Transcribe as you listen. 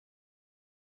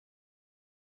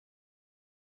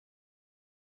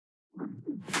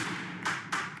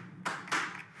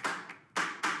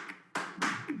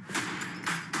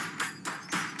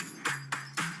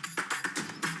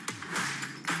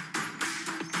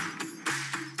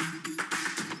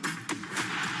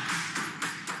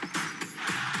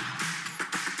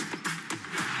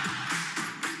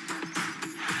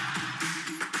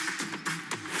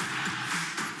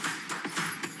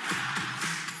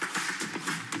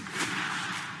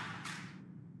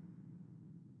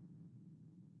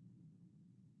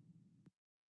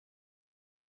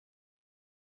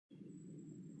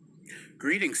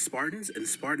Greetings, Spartans and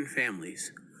Spartan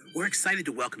families. We're excited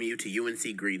to welcome you to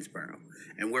UNC Greensboro,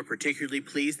 and we're particularly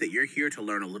pleased that you're here to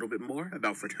learn a little bit more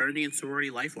about fraternity and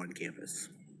sorority life on campus.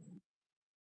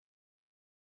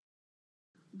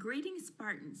 Greetings,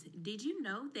 Spartans. Did you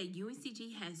know that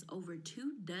UNCG has over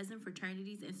 24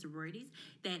 fraternities and sororities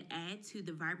that add to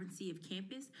the vibrancy of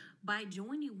campus? By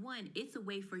joining one, it's a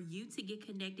way for you to get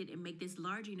connected and make this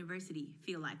large university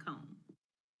feel like home.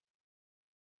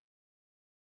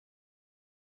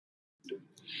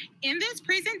 In this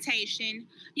presentation,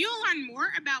 you'll learn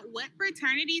more about what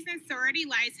fraternities and sorority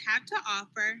lives have to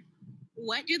offer,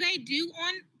 what do they do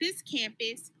on this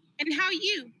campus, and how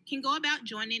you can go about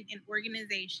joining an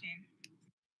organization.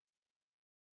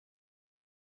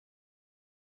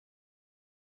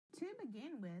 To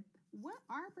begin with, what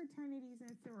are fraternities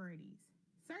and sororities?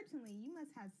 Certainly, you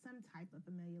must have some type of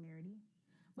familiarity,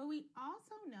 but we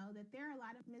also know that there are a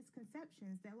lot of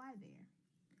misconceptions that lie there.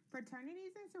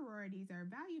 Fraternities and sororities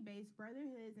are value-based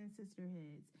brotherhoods and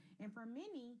sisterhoods, and for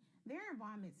many, their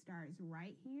involvement starts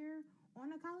right here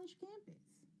on a college campus.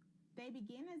 They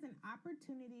begin as an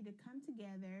opportunity to come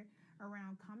together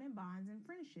around common bonds and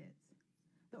friendships.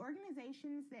 The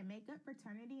organizations that make up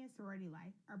fraternity and sorority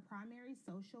life are primarily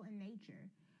social in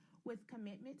nature, with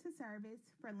commitment to service,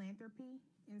 philanthropy,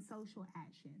 and social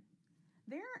action.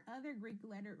 There are other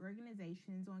Greek-lettered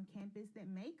organizations on campus that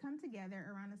may come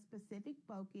together around a specific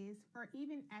focus or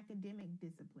even academic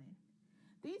discipline.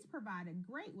 These provide a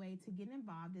great way to get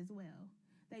involved as well.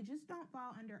 They just don't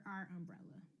fall under our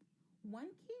umbrella.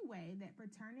 One key way that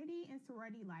fraternity and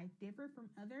sorority life differ from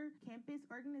other campus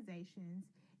organizations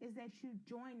is that you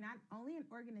join not only an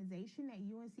organization at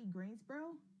UNC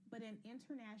Greensboro, but an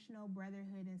international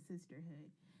brotherhood and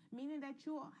sisterhood, meaning that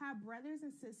you'll have brothers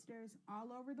and sisters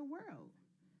all over the world.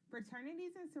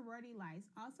 Fraternities and sorority lives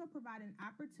also provide an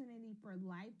opportunity for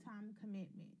lifetime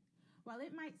commitment. While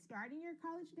it might start in your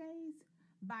college days,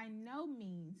 by no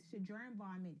means should your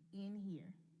involvement end here.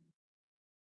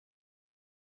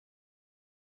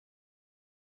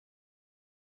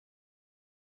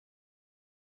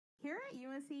 Here at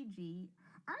UNCG,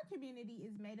 our community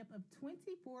is made up of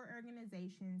 24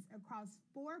 organizations across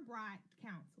 4 broad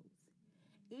councils.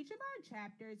 Each of our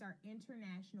chapters are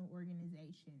international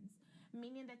organizations,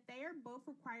 meaning that they are both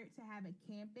required to have a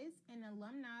campus and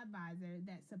alumni advisor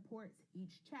that supports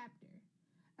each chapter.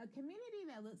 A community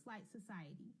that looks like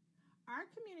society. Our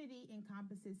community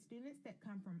encompasses students that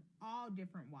come from all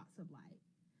different walks of life.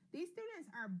 These students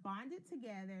are bonded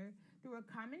together through a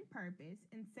common purpose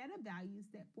and set of values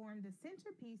that form the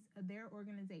centerpiece of their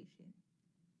organization.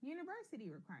 University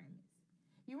requirements.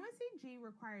 UNCG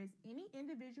requires any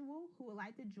individual who would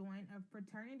like to join a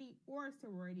fraternity or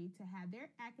sorority to have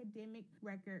their academic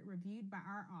record reviewed by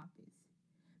our office.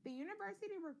 The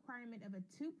university requirement of a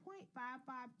 2.55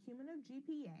 cumulative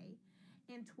GPA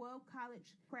and 12 college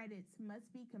credits must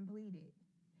be completed.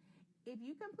 If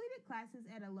you completed classes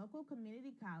at a local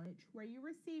community college where you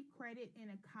receive credit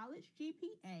in a college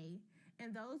GPA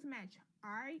and those match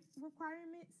our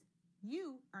requirements,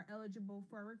 you are eligible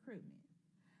for recruitment.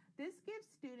 This gives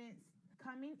students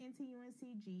coming into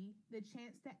UNCG the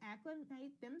chance to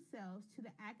acclimate themselves to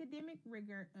the academic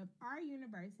rigor of our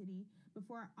university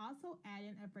before also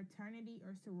adding a fraternity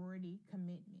or sorority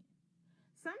commitment.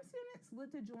 Some students look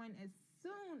to join as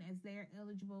soon as they are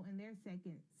eligible in their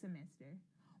second semester,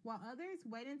 while others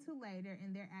wait until later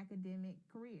in their academic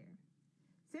career.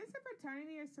 Since a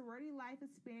fraternity or sorority life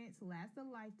experience lasts a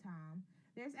lifetime,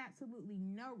 there's absolutely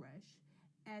no rush,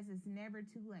 as it's never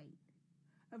too late.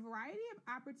 A variety of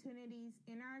opportunities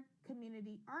in our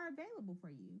community are available for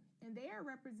you, and they are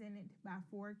represented by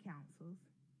 4 councils.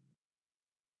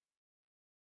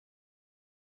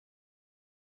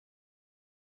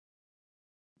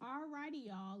 Alrighty,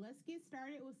 y'all, let's get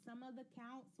started with some of the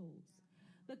councils.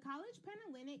 The College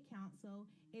Panhellenic Council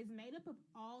is made up of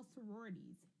all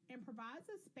sororities and provides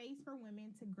a space for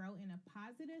women to grow in a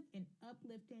positive and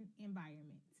uplifting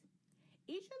environment.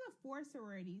 Each of the 4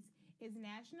 sororities is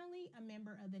nationally a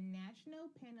member of the National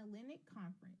Panhellenic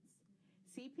Conference.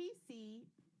 CPC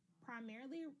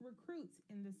primarily recruits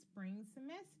in the spring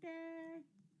semester.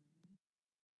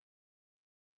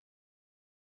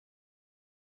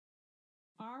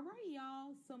 All right,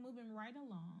 y'all. So moving right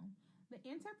along. The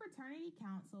Interfraternity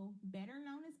Council, better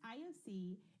known as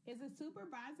IFC, is a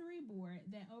supervisory board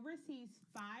that oversees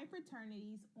 5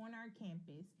 fraternities on our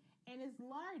campus and is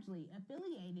largely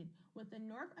affiliated with the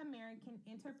North American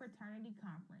Interfraternity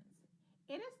Conference.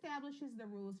 It establishes the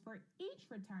rules for each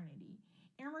fraternity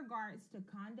in regards to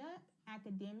conduct,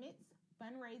 academics,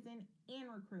 fundraising, and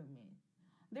recruitment.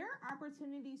 There are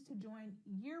opportunities to join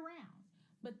year-round,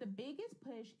 but the biggest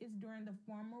push is during the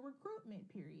formal recruitment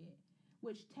period,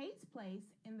 which takes place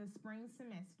in the spring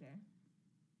semester.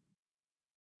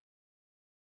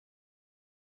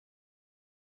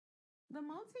 The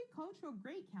Multicultural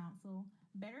Greek Council,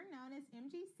 better known as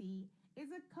MGC,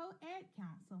 is a co-ed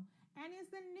council and is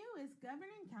the newest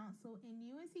governing council in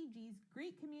UNCG's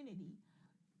Greek community.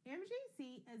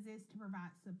 MGC exists to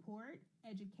provide support,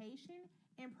 education,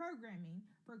 and programming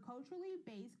for culturally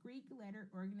based Greek letter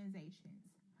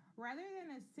organizations. Rather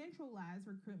than a centralized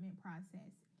recruitment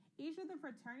process, each of the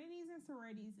fraternities and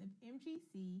sororities of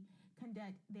MGC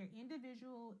conduct their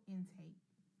individual intake.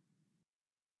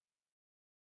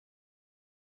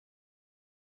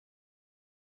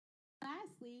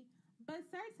 Lastly, but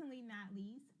certainly not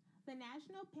least, the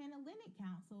National Panhellenic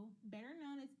Council, better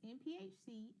known as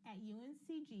NPHC at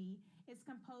UNCG, is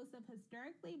composed of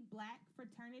historically Black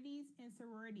fraternities and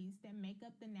sororities that make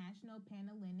up the National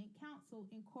Panhellenic Council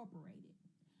Incorporated.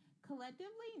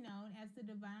 Collectively known as the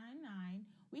Divine Nine,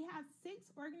 we have 6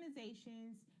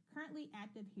 organizations currently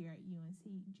active here at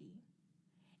UNCG.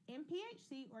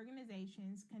 NPHC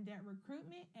organizations conduct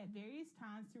recruitment at various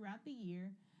times throughout the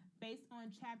year based on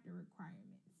chapter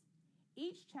requirements.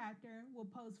 Each chapter will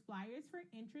post flyers for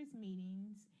interest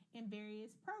meetings and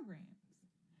various programs.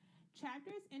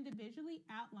 Chapters individually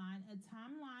outline a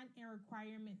timeline and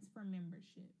requirements for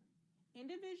membership.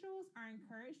 Individuals are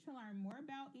encouraged to learn more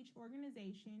about each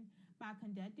organization by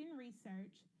conducting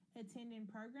research, attending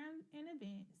programs and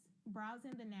events,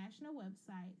 browsing the national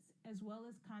websites, as well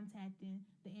as contacting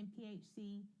the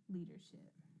NPHC leadership.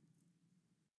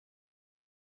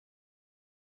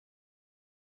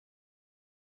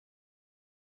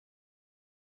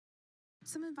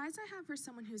 Some advice I have for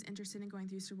someone who's interested in going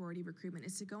through sorority recruitment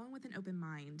is to go in with an open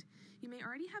mind. You may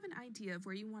already have an idea of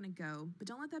where you want to go, but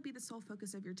don't let that be the sole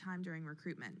focus of your time during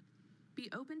recruitment. Be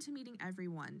open to meeting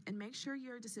everyone and make sure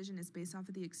your decision is based off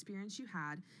of the experience you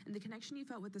had and the connection you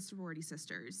felt with the sorority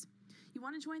sisters. You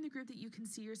want to join the group that you can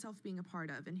see yourself being a part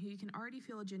of and who you can already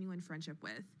feel a genuine friendship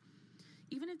with.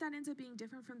 Even if that ends up being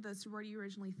different from the sorority you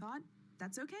originally thought,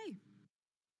 that's okay.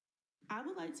 I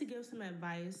would like to give some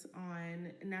advice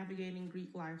on navigating Greek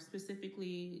life,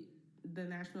 specifically the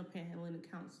National Panhellenic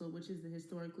Council, which is the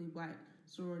historically Black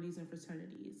sororities and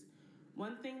fraternities.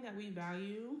 One thing that we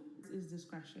value is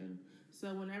discretion.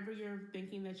 So whenever you're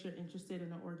thinking that you're interested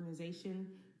in an organization,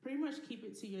 pretty much keep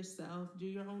it to yourself. Do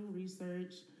your own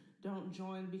research. Don't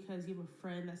join because you have a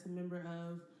friend that's a member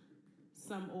of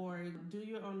some org. Do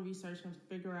your own research and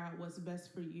figure out what's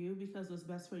best for you, because what's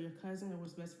best for your cousin or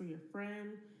what's best for your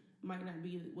friend might not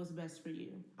be what's best for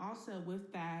you. Also,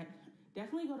 with that,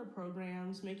 definitely go to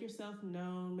programs, make yourself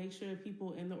known, make sure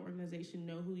people in the organization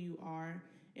know who you are.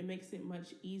 It makes it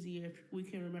much easier if we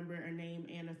can remember a name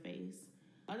and a face.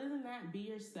 Other than that, be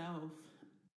yourself.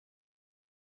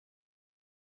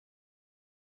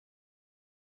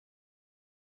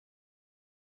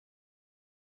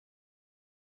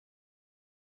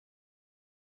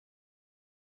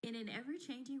 In an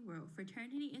ever-changing world,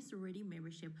 fraternity and sorority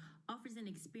membership offers an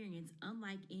experience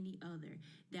unlike any other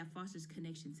that fosters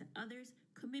connection to others,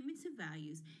 commitment to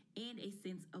values, and a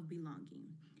sense of belonging.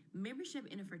 Membership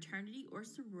in a fraternity or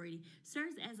sorority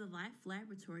serves as a life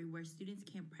laboratory where students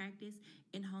can practice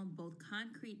and hone both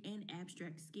concrete and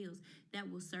abstract skills that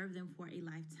will serve them for a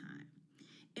lifetime.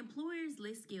 Employers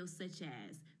list skills such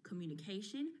as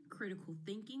communication, critical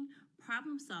thinking,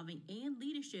 problem solving, and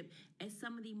leadership as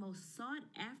some of the most sought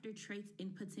after traits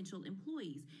in potential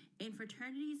employees, and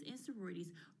fraternities and sororities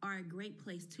are a great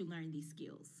place to learn these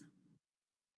skills.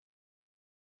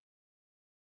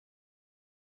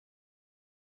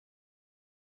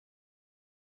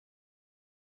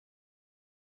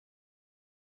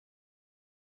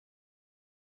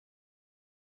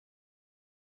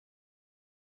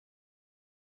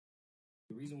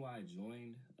 The reason why I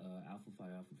joined Alpha Phi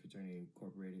Alpha Fraternity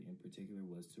Incorporated in particular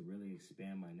was to really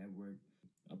expand my network.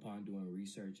 Upon doing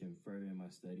research and furthering my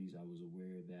studies, I was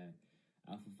aware that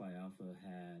Alpha Phi Alpha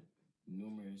had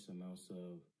numerous amounts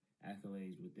of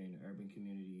accolades within urban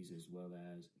communities as well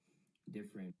as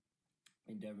different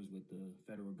endeavors with the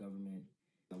federal government.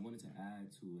 I wanted to add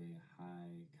to a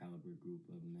high caliber group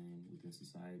of men within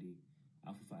society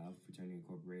Alpha Phi Alpha Fraternity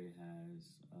Incorporated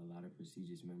has a lot of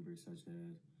prestigious members such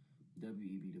as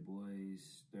W.E.B. Du Bois,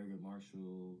 Thurgood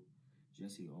Marshall,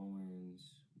 Jesse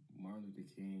Owens, Martin Luther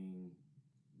King,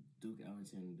 Duke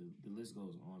Ellington, the list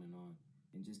goes on and on.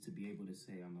 And just to be able to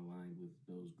say I'm aligned with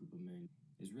those group of men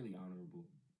is really honorable.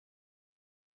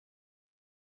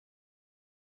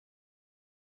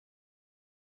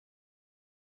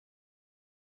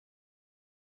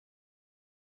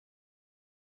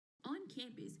 On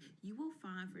campus, you will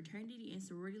find fraternity and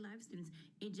sorority life students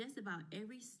in just about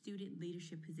every student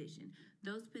leadership position.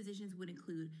 Those positions would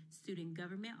include student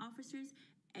government officers,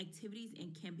 activities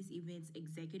and campus events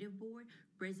executive board,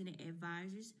 resident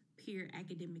advisors, peer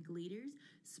academic leaders,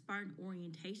 Spartan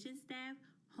orientation staff,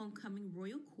 homecoming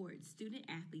royal court, student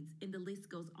athletes, and the list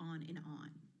goes on and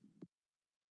on.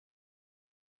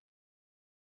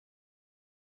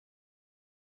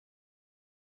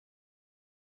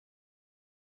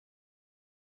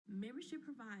 Membership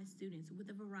provides students with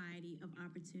a variety of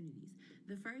opportunities.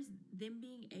 The first, them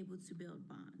being able to build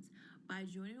bonds. By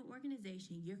joining an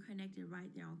organization, you're connected right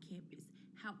there on campus.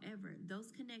 However, those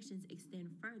connections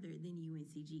extend further than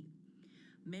UNCG.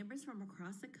 Members from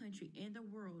across the country and the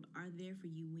world are there for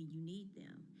you when you need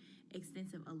them.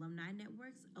 Extensive alumni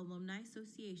networks, alumni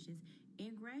associations,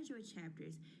 and graduate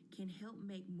chapters can help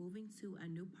make moving to a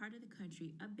new part of the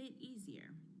country a bit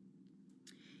easier.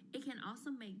 It can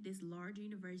also make this large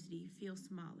university feel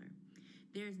smaller.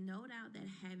 There is no doubt that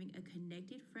having a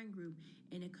connected friend group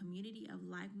and a community of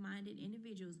like minded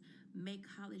individuals make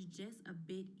college just a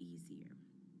bit easier.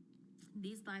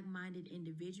 These like minded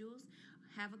individuals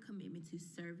have a commitment to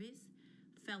service,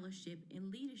 fellowship,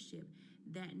 and leadership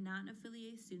that non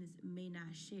affiliated students may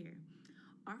not share.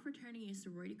 Our fraternity and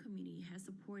sorority community has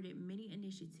supported many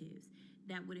initiatives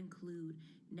that would include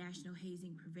National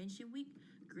Hazing Prevention Week,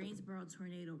 Greensboro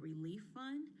Tornado Relief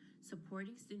Fund,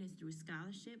 supporting students through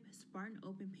scholarship, Spartan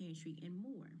Open Pantry, and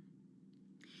more.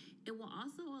 It will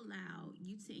also allow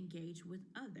you to engage with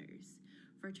others.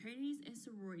 Fraternities and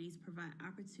sororities provide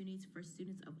opportunities for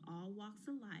students of all walks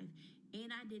of life and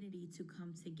identity to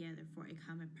come together for a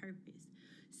common purpose.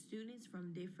 Students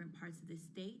from different parts of the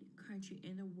state, country,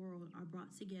 and the world are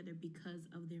brought together because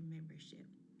of their membership.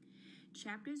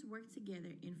 Chapters work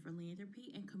together in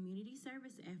philanthropy and community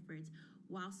service efforts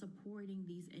while supporting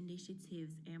these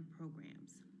initiatives and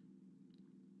programs.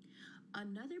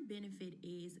 Another benefit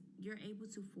is you're able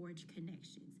to forge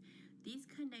connections. These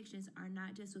connections are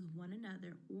not just with one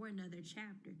another or another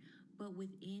chapter, but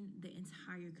within the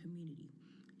entire community.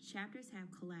 Chapters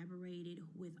have collaborated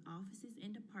with offices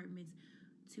and departments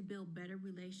to build better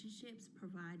relationships,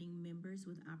 providing members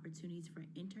with opportunities for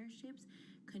internships,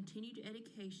 continued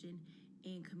education,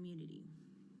 and community.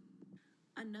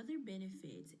 Another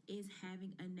benefit is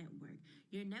having a network.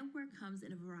 Your network comes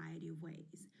in a variety of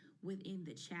ways within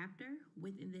the chapter,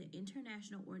 within the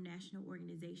international or national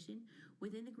organization,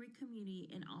 within the Greek community,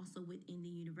 and also within the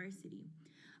university.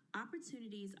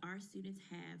 Opportunities our students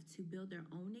have to build their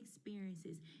own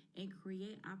experiences and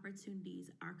create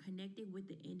opportunities are connected with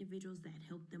the individuals that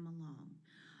help them along.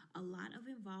 A lot of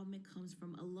involvement comes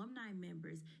from alumni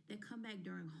members that come back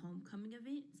during homecoming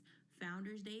events,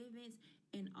 Founders Day events,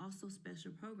 and also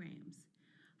special programs.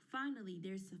 Finally,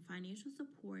 there's financial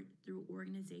support through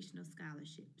organizational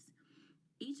scholarships.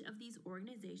 Each of these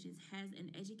organizations has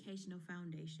an educational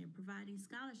foundation providing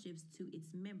scholarships to its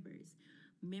members.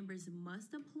 Members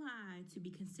must apply to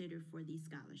be considered for these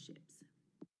scholarships.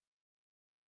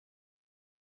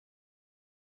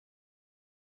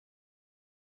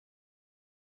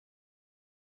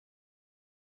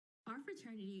 Our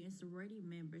fraternity and sorority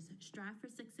members strive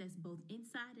for success both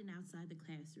inside and outside the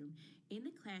classroom. In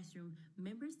the classroom,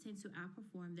 members tend to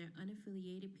outperform their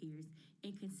unaffiliated peers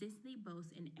and consistently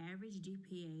boast an average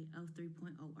GPA of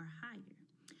 3.0 or higher.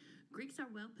 Greeks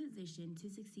are well positioned to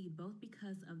succeed both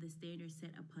because of the standards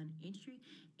set upon entry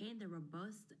and the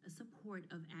robust support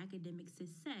of academic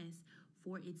success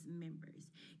for its members.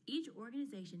 Each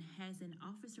organization has an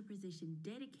officer position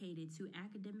dedicated to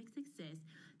academic success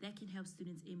that can help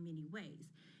students in many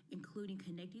ways, including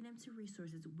connecting them to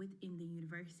resources within the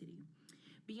university.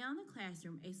 Beyond the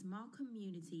classroom, a small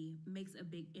community makes a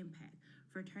big impact.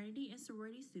 Fraternity and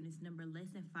sorority students number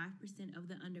less than 5% of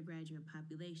the undergraduate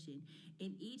population,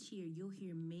 and each year you'll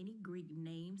hear many Greek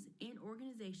names and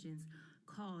organizations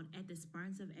called at the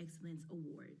Spartans of Excellence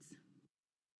Awards.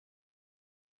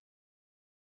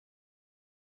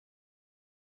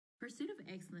 Pursuit of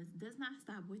excellence does not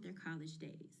stop with their college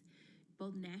days.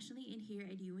 Both nationally and here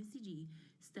at UNCG,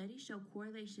 studies show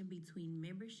correlation between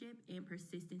membership and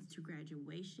persistence to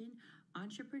graduation,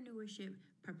 entrepreneurship,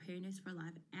 preparedness for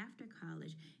life after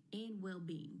college, and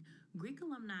well-being. Greek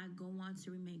alumni go on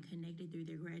to remain connected through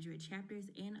their graduate chapters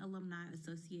and alumni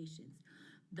associations.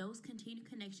 Those continued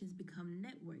connections become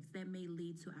networks that may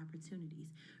lead to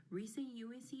opportunities. Recent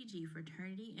UNCG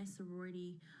fraternity and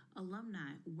sorority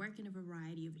alumni work in a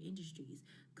variety of industries.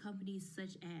 Companies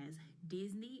such as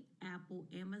Disney, Apple,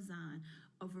 Amazon,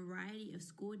 a variety of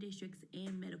school districts,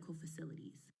 and medical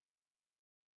facilities.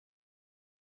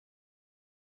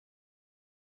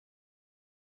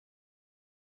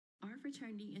 Our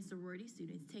fraternity and sorority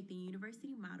students take the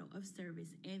university model of service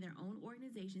and their own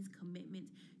organization's commitment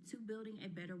to building a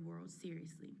better world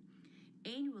seriously.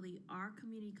 Annually, our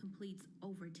community completes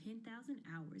over 10,000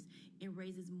 hours and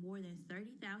raises more than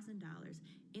 $30,000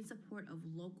 in support of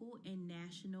local and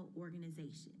national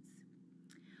organizations.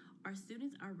 Our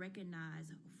students are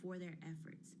recognized for their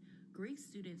efforts. Greek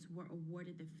students were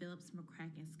awarded the Phillips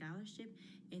McCracken Scholarship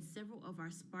and several of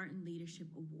our Spartan Leadership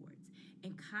Awards.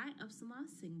 And Chi Upsilon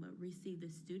Sigma received the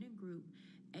Student Group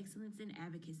Excellence in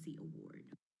Advocacy Award.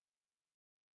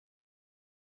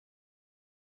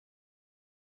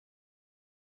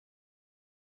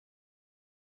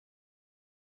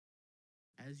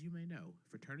 As you may know,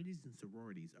 fraternities and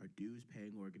sororities are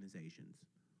dues-paying organizations.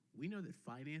 We know that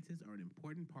finances are an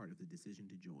important part of the decision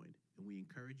to join, and we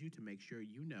encourage you to make sure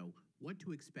you know what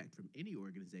to expect from any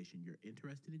organization you're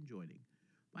interested in joining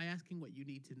by asking what you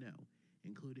need to know,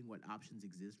 including what options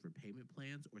exist for payment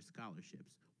plans or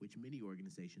scholarships, which many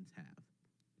organizations have.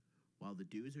 While the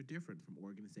dues are different from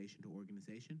organization to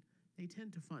organization, they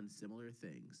tend to fund similar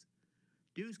things.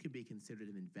 Dues can be considered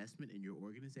an investment in your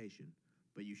organization,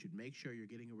 but you should make sure you're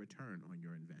getting a return on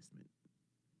your investment.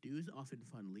 Dues often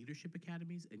fund leadership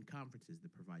academies and conferences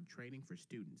that provide training for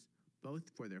students, both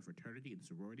for their fraternity and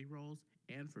sorority roles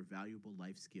and for valuable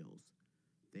life skills.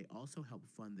 They also help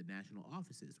fund the national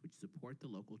offices, which support the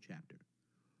local chapter.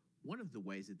 One of the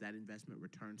ways that investment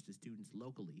returns to students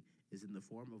locally is in the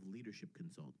form of leadership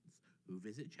consultants who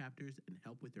visit chapters and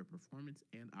help with their performance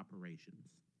and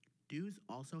operations. Dues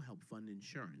also help fund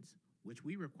insurance, which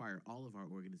we require all of our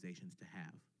organizations to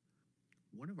have.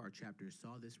 One of our chapters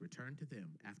saw this return to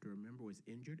them after a member was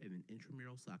injured at an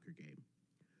intramural soccer game.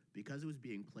 Because it was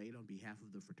being played on behalf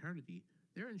of the fraternity,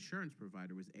 their insurance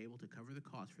provider was able to cover the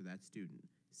cost for that student,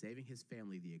 saving his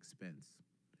family the expense.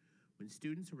 When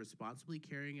students are responsibly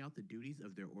carrying out the duties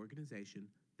of their organization,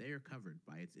 they are covered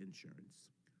by its insurance.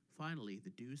 Finally,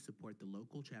 the dues support the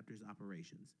local chapter's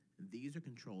operations, and these are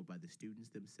controlled by the students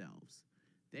themselves.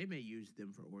 They may use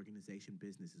them for organization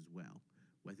business as well,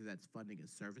 whether that's funding a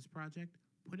service project,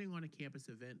 putting on a campus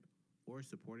event, or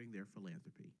supporting their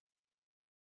philanthropy.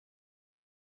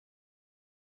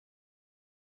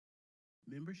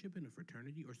 Membership in a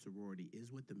fraternity or sorority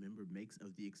is what the member makes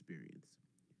of the experience.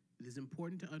 It is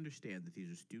important to understand that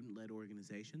these are student-led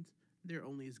organizations. They're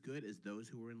only as good as those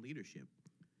who are in leadership.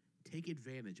 Take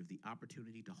advantage of the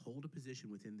opportunity to hold a position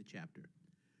within the chapter.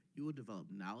 You will develop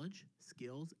knowledge,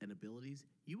 skills, and abilities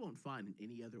you won't find in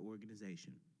any other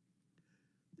organization.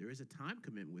 There is a time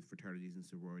commitment with fraternities and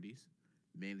sororities,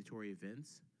 mandatory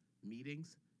events,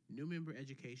 meetings, new member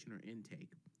education or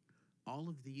intake. All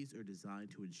of these are designed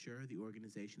to ensure the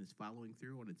organization is following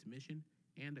through on its mission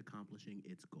and accomplishing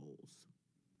its goals.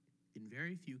 In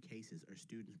very few cases are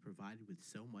students provided with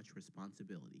so much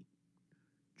responsibility.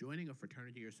 Joining a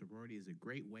fraternity or sorority is a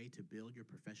great way to build your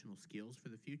professional skills for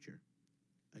the future.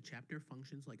 A chapter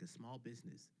functions like a small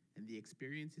business, and the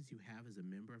experiences you have as a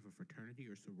member of a fraternity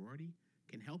or sorority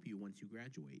can help you once you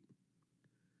graduate.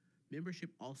 Membership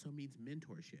also means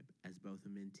mentorship as both a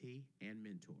mentee and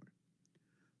mentor.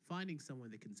 Finding someone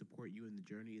that can support you in the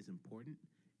journey is important,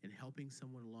 and helping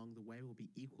someone along the way will be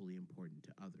equally important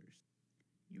to others.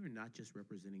 You are not just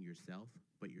representing yourself,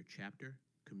 but your chapter,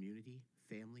 community,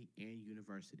 family, and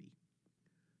university.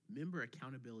 Member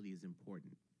accountability is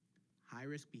important.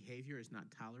 High-risk behavior is not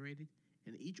tolerated,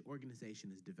 and each organization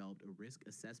has developed a risk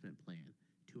assessment plan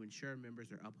to ensure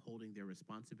members are upholding their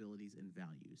responsibilities and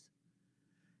values.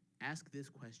 Ask this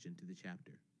question to the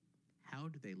chapter: how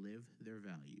do they live their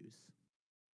values?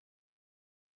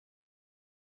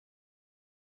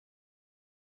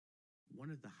 One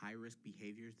of the high-risk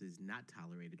behaviors that is not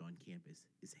tolerated on campus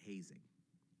is hazing.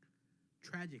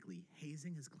 Tragically,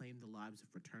 hazing has claimed the lives of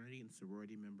fraternity and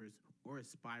sorority members or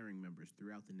aspiring members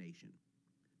throughout the nation.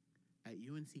 At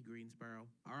UNC Greensboro,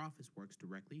 our office works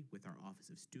directly with our Office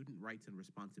of Student Rights and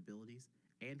Responsibilities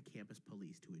and Campus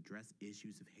Police to address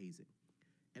issues of hazing,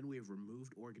 and we have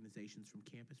removed organizations from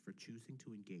campus for choosing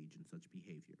to engage in such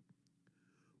behavior.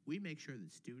 We make sure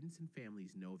that students and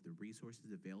families know of the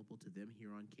resources available to them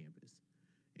here on campus,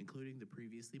 including the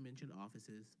previously mentioned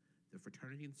offices, the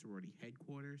fraternity and sorority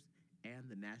headquarters, and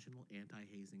the National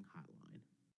Anti-Hazing Hotline.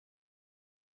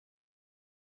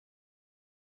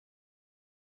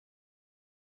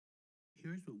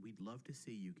 Here's what we'd love to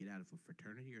see you get out of a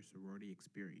fraternity or sorority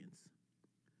experience.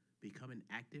 Become an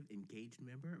active, engaged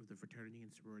member of the fraternity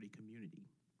and sorority community.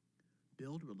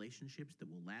 Build relationships that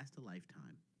will last a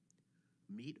lifetime.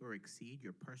 Meet or exceed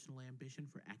your personal ambition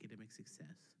for academic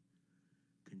success.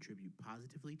 Contribute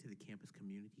positively to the campus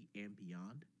community and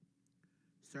beyond.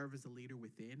 Serve as a leader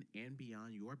within and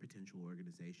beyond your potential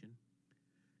organization.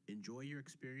 Enjoy your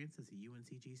experience as a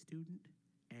UNCG student,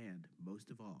 and most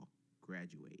of all,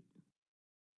 graduate.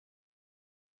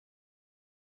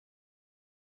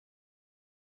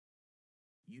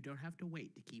 You don't have to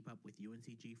wait to keep up with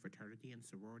UNCG fraternity and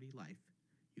sorority life.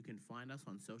 You can find us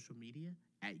on social media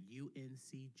at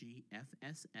UNCGFSL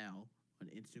on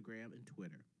Instagram and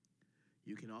Twitter.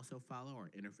 You can also follow our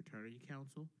Interfraternity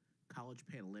Council, College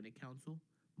Panhellenic Council,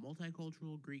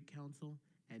 Multicultural Greek Council,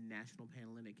 and National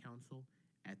Panhellenic Council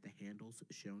at the handles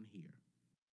shown here.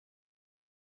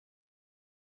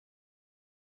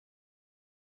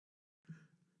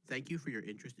 Thank you for your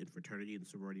interest in fraternity and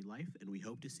sorority life, and we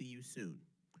hope to see you soon.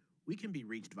 We can be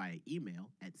reached via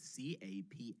email at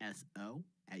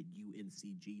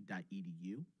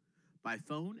capso@uncg.edu, by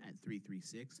phone at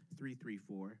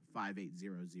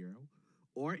 336-334-5800,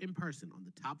 or in person on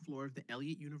the top floor of the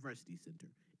Elliott University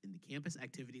Center in the Campus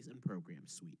Activities and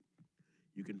Programs Suite.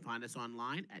 You can find us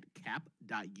online at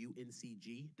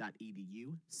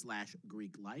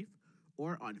cap.uncg.edu/Greek life,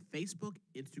 or on Facebook,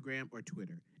 Instagram, or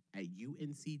Twitter at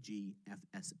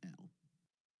UNCGFSL.